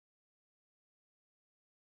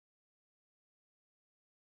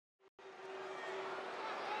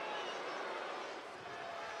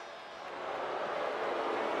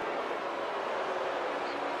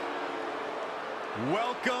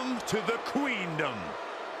welcome to the Queendom.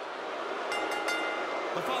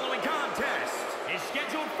 The following contest is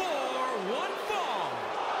scheduled for one fall.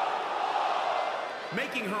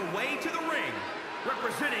 Making her way to the ring,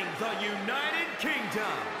 representing the United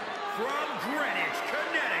Kingdom, from Greenwich,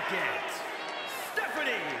 Connecticut,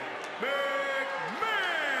 Stephanie McMahon.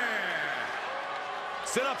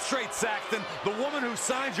 Sit up straight, Saxton. The woman who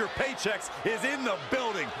signs your paychecks is in the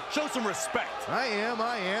building. Show some respect. I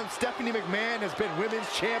am. Stephanie McMahon has been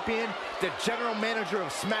women's champion, the general manager of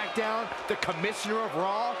SmackDown, the commissioner of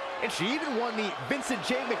Raw, and she even won the Vincent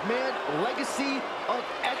J. McMahon Legacy of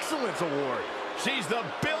Excellence Award. She's the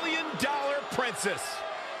billion-dollar princess.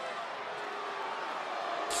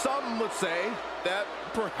 Some would say that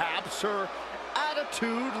perhaps her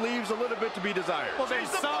attitude leaves a little bit to be desired. Well, then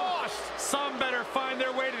some better find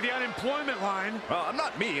their way to the unemployment line. Well, I'm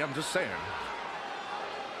not me, I'm just saying.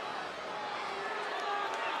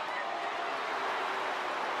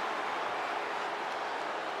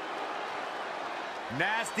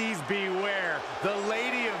 Nasties beware. The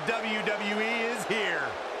lady of WWE is here.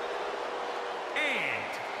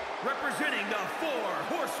 And representing the Four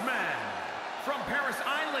Horsemen, from Paris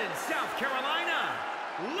Island, South Carolina,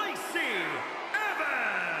 Lacey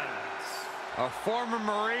Evans. A former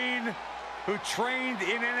Marine who trained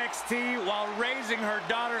in NXT while raising her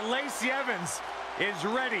daughter, Lacey Evans, is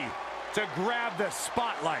ready to grab the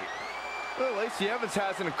spotlight. Well, Lacey Evans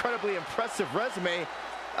has an incredibly impressive resume.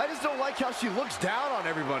 I just don't like how she looks down on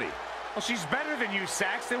everybody. Well, she's better than you,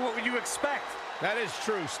 Saxton. What would you expect? That is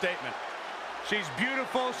true statement. She's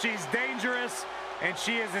beautiful, she's dangerous, and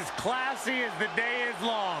she is as classy as the day is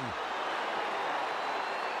long.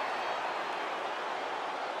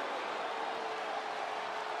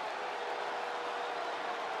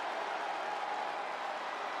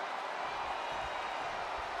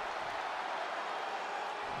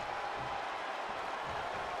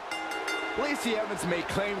 Lacey Evans may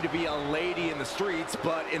claim to be a lady in the streets,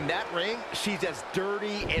 but in that ring, she's as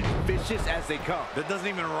dirty and vicious as they come. That doesn't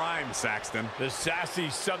even rhyme, Saxton. The sassy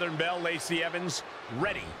Southern Belle, Lacey Evans,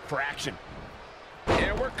 ready for action.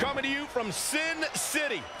 And we're coming to you from Sin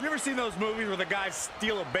City. You ever seen those movies where the guys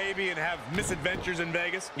steal a baby and have misadventures in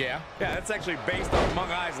Vegas? Yeah. Yeah, that's actually based on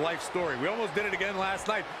Mung Ai's life story. We almost did it again last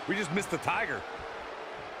night. We just missed the tiger.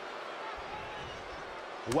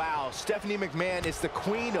 Wow, Stephanie McMahon is the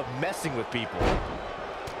queen of messing with people.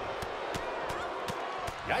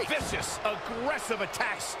 Yikes. Vicious, aggressive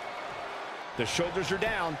attacks. The shoulders are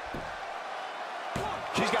down.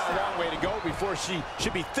 She's got a long way to go before she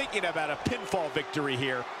should be thinking about a pinfall victory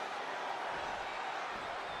here.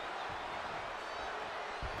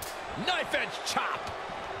 Knife edge chop.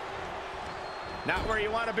 Not where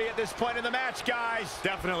you want to be at this point in the match, guys.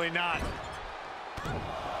 Definitely not.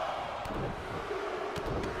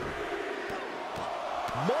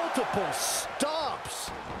 Multiple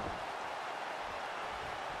stomps.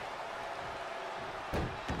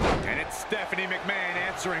 And it's Stephanie McMahon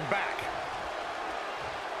answering back.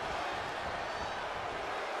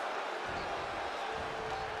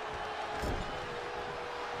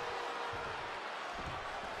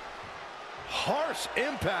 Harsh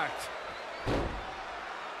impact.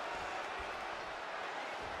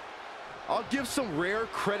 I'll give some rare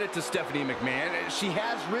credit to Stephanie McMahon. She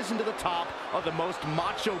has risen to the top of the most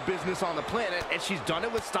macho business on the planet, and she's done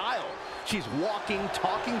it with style. She's walking,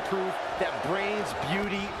 talking proof that brains,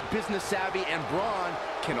 beauty, business savvy, and brawn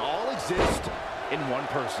can all exist in one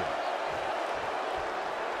person.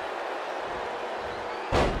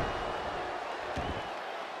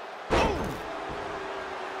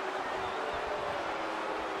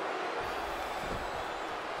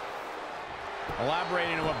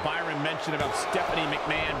 Elaborating on what Byron mentioned about Stephanie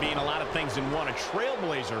McMahon being a lot of things in one, a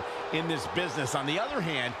trailblazer in this business. On the other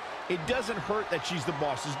hand, it doesn't hurt that she's the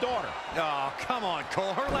boss's daughter. Oh, come on,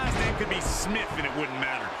 Cole. Her last name could be Smith and it wouldn't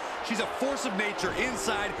matter. She's a force of nature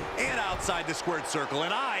inside and outside the squared circle,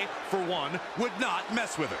 and I, for one, would not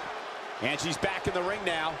mess with her. And she's back in the ring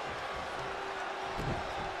now.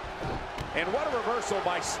 And what a reversal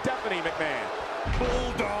by Stephanie McMahon.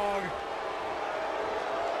 Bulldog.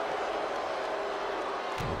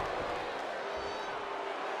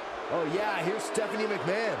 Oh yeah, here's Stephanie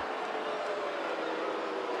McMahon.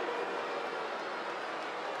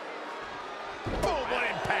 Boom, what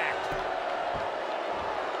impact.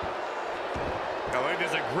 Oh, look at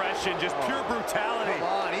this aggression, just pure brutality. Come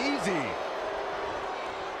on, easy.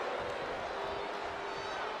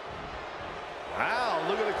 Wow,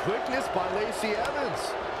 look at the quickness by Lacey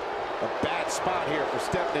Evans. A bad spot here for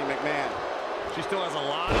Stephanie McMahon. She still has a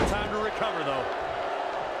lot of time to recover, though.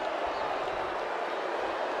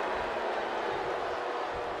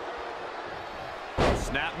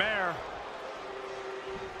 Snapmare.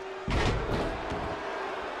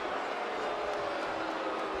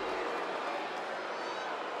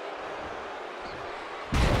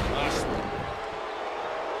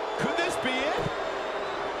 Could this be it?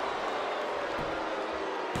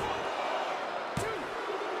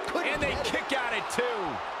 And they kick out at 2.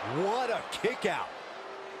 What a kick out.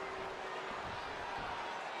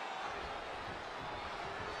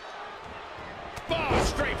 Oh,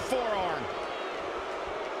 straight forearm.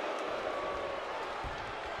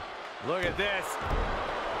 Look at this.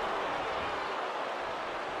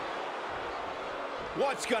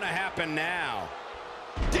 What's going to happen now?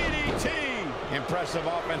 DDT! Impressive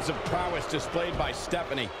offensive prowess displayed by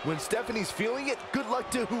Stephanie. When Stephanie's feeling it, good luck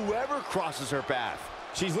to whoever crosses her path.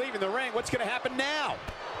 She's leaving the ring. What's going to happen now?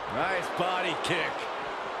 Nice body kick.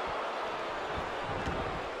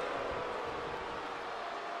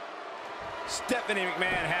 Stephanie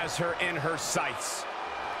McMahon has her in her sights.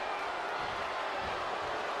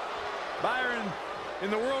 Byron,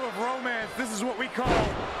 in the world of romance, this is what we call,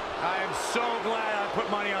 I am so glad I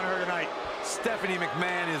put money on her tonight. Stephanie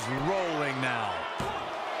McMahon is rolling now.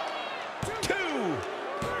 2.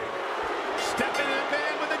 Stephanie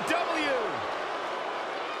McMahon with a W.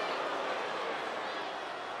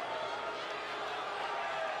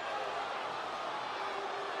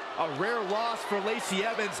 A rare loss for Lacey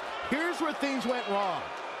Evans. Here's where things went wrong.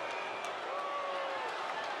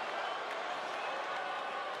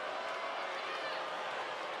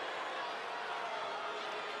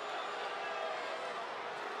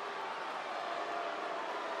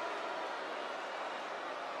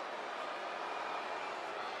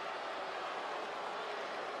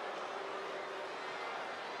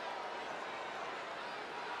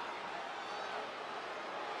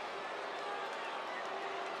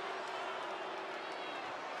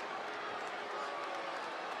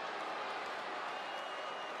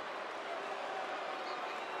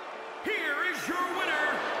 Here is your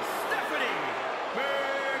winner, Stephanie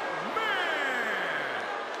McMahon.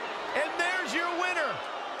 And there's your winner.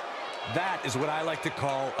 That is what I like to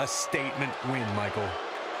call a statement win, Michael.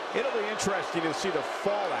 It'll be interesting to see the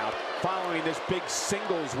fallout following this big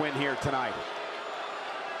singles win here tonight.